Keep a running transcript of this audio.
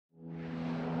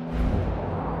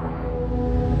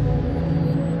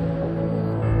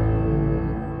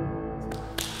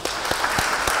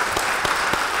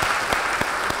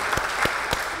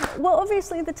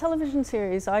obviously the television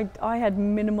series, I had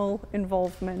minimal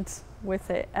involvement with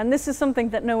it. And this is something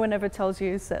that no one ever tells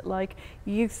you, is that like,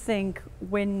 you think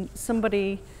when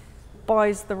somebody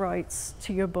buys the rights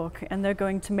to your book and they're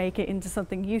going to make it into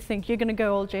something, you think you're going to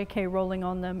go all JK rolling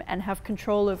on them and have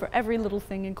control over every little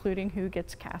thing, including who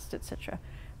gets cast, etc.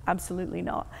 Absolutely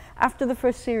not. After the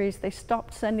first series, they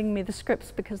stopped sending me the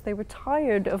scripts because they were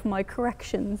tired of my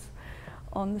corrections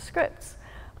on the scripts.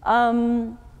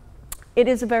 It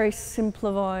is a very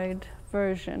simplified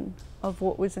version of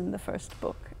what was in the first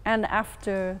book. And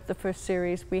after the first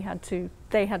series, they had to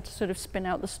sort of spin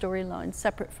out the storyline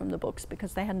separate from the books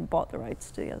because they hadn't bought the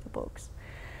rights to the other books.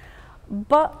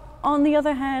 But on the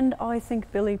other hand, I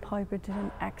think Billie Piper did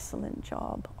an excellent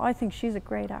job. I think she's a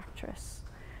great actress.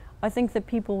 I think that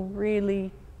people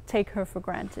really take her for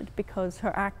granted because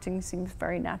her acting seems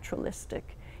very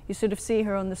naturalistic. You sort of see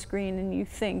her on the screen and you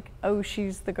think, oh,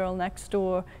 she's the girl next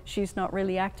door. She's not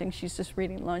really acting. She's just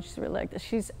reading lines. She's really like this.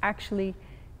 She's actually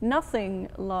nothing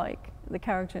like the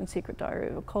character in Secret Diary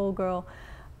of a Call Girl.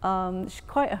 She's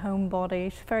quite a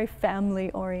homebody. She's very family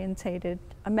orientated.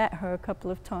 I met her a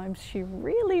couple of times. She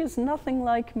really is nothing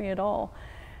like me at all.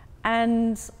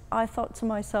 And I thought to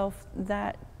myself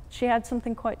that she had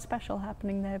something quite special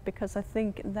happening there, because I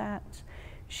think that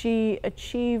she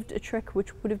achieved a trick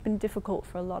which would have been difficult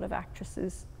for a lot of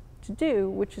actresses to do,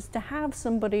 which is to have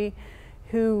somebody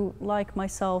who, like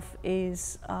myself,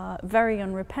 is very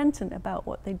unrepentant about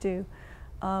what they do,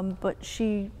 but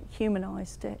she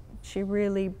humanized it. She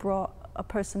really brought a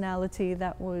personality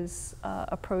that was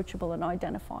approachable and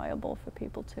identifiable for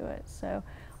people to it. So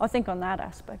I think on that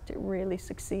aspect it really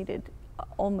succeeded,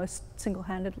 almost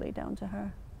single-handedly down to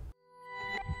her.